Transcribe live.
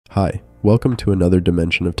Hi, welcome to another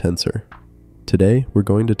dimension of Tensor. Today, we're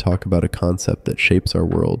going to talk about a concept that shapes our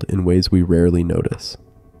world in ways we rarely notice.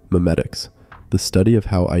 Memetics, the study of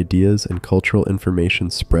how ideas and cultural information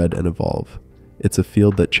spread and evolve. It's a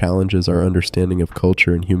field that challenges our understanding of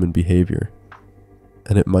culture and human behavior.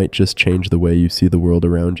 And it might just change the way you see the world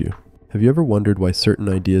around you. Have you ever wondered why certain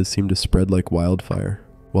ideas seem to spread like wildfire,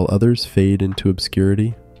 while others fade into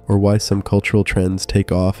obscurity? Or why some cultural trends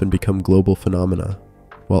take off and become global phenomena,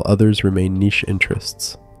 while others remain niche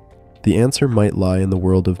interests? The answer might lie in the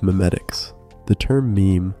world of memetics. The term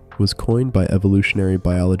meme was coined by evolutionary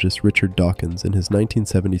biologist Richard Dawkins in his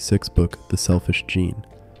 1976 book, The Selfish Gene.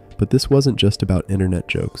 But this wasn't just about internet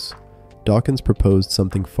jokes. Dawkins proposed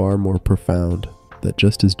something far more profound, that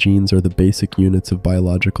just as genes are the basic units of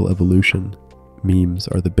biological evolution, memes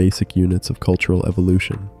are the basic units of cultural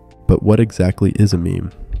evolution. But what exactly is a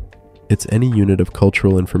meme? It's any unit of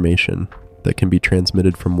cultural information that can be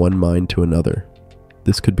transmitted from one mind to another.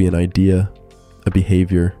 This could be an idea, a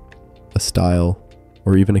behavior, a style,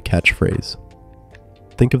 or even a catchphrase.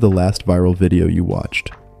 Think of the last viral video you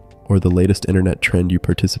watched, or the latest internet trend you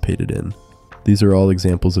participated in. These are all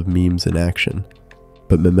examples of memes in action.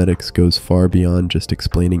 But memetics goes far beyond just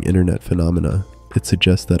explaining internet phenomena. It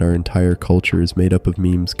suggests that our entire culture is made up of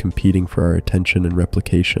memes competing for our attention and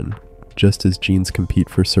replication, just as genes compete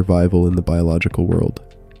for survival in the biological world.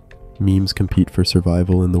 Memes compete for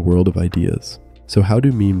survival in the world of ideas. So how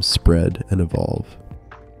do memes spread and evolve?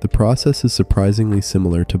 The process is surprisingly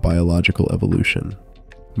similar to biological evolution.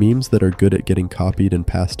 Memes that are good at getting copied and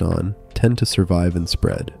passed on tend to survive and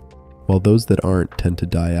spread, while those that aren't tend to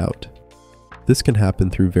die out. This can happen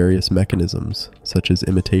through various mechanisms, such as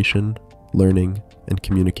imitation, learning, and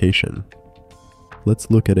communication. Let's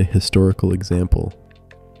look at a historical example.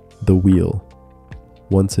 The wheel.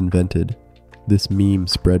 Once invented, this meme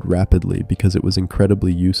spread rapidly because it was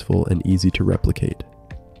incredibly useful and easy to replicate.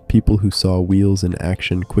 People who saw wheels in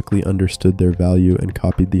action quickly understood their value and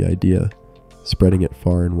copied the idea, spreading it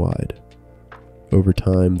far and wide. Over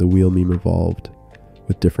time, the wheel meme evolved,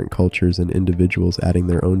 with different cultures and individuals adding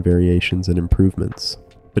their own variations and improvements.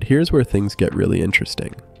 But here's where things get really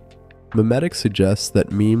interesting. Memetics suggests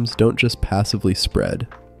that memes don't just passively spread,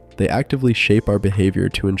 they actively shape our behavior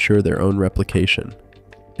to ensure their own replication.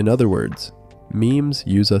 In other words, memes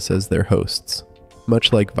use us as their hosts,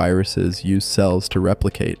 much like viruses use cells to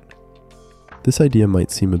replicate. This idea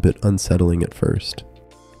might seem a bit unsettling at first.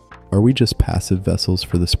 Are we just passive vessels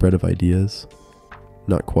for the spread of ideas?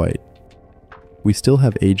 Not quite. We still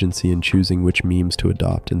have agency in choosing which memes to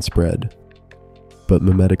adopt and spread. But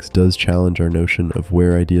memetics does challenge our notion of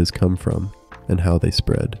where ideas come from and how they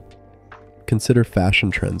spread. Consider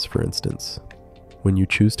fashion trends, for instance. When you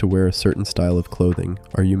choose to wear a certain style of clothing,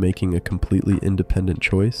 are you making a completely independent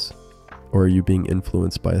choice? Or are you being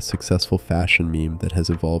influenced by a successful fashion meme that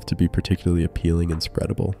has evolved to be particularly appealing and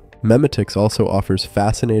spreadable? Memetics also offers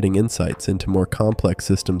fascinating insights into more complex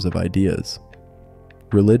systems of ideas.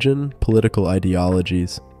 Religion, political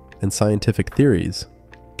ideologies, and scientific theories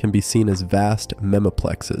can be seen as vast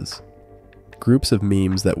memeplexes, groups of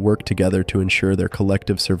memes that work together to ensure their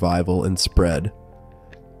collective survival and spread.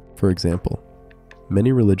 For example,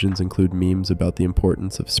 many religions include memes about the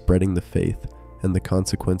importance of spreading the faith and the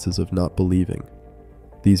consequences of not believing.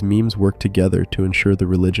 These memes work together to ensure the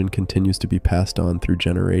religion continues to be passed on through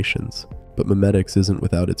generations. But memetics isn't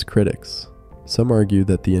without its critics. Some argue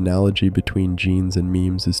that the analogy between genes and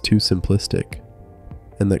memes is too simplistic,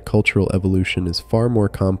 and that cultural evolution is far more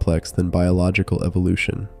complex than biological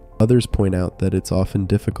evolution. Others point out that it's often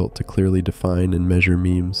difficult to clearly define and measure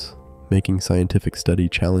memes, making scientific study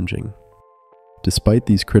challenging. Despite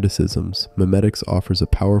these criticisms, memetics offers a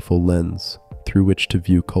powerful lens through which to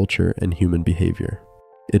view culture and human behavior.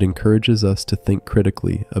 It encourages us to think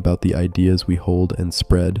critically about the ideas we hold and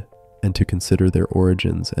spread, and to consider their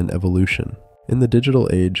origins and evolution. In the digital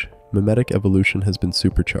age, memetic evolution has been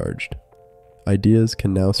supercharged. Ideas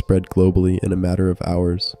can now spread globally in a matter of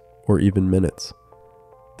hours, or even minutes.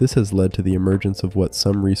 This has led to the emergence of what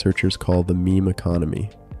some researchers call the meme economy,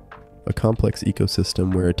 a complex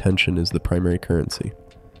ecosystem where attention is the primary currency.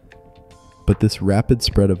 But this rapid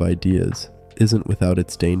spread of ideas isn't without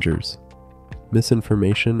its dangers.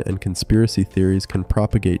 Misinformation and conspiracy theories can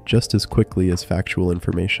propagate just as quickly as factual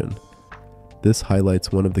information. This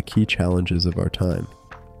highlights one of the key challenges of our time.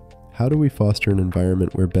 How do we foster an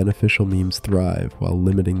environment where beneficial memes thrive while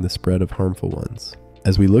limiting the spread of harmful ones?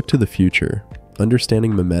 As we look to the future,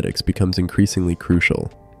 understanding memetics becomes increasingly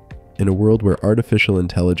crucial. In a world where artificial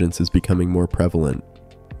intelligence is becoming more prevalent,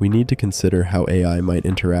 we need to consider how AI might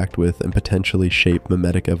interact with and potentially shape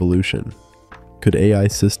memetic evolution. Could AI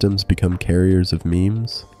systems become carriers of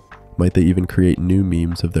memes, Might they even create new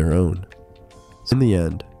memes of their own? So in the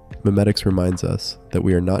end, Memetics reminds us that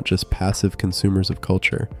we are not just passive consumers of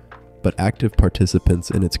culture, but active participants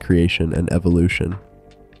in its creation and evolution.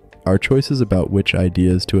 Our choices about which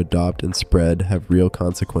ideas to adopt and spread have real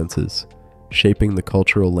consequences, shaping the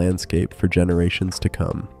cultural landscape for generations to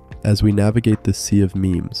come. As we navigate this sea of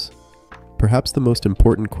memes, perhaps the most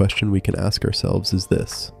important question we can ask ourselves is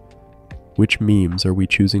this: which memes are we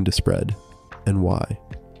choosing to spread, and why?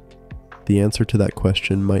 The answer to that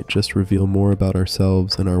question might just reveal more about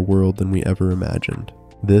ourselves and our world than we ever imagined.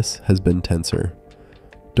 This has been Tensor.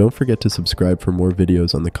 Don't forget to subscribe for more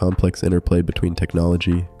videos on the complex interplay between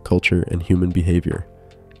technology, culture, and human behavior.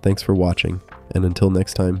 Thanks for watching, and until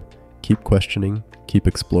next time, keep questioning, keep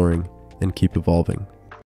exploring, and keep evolving.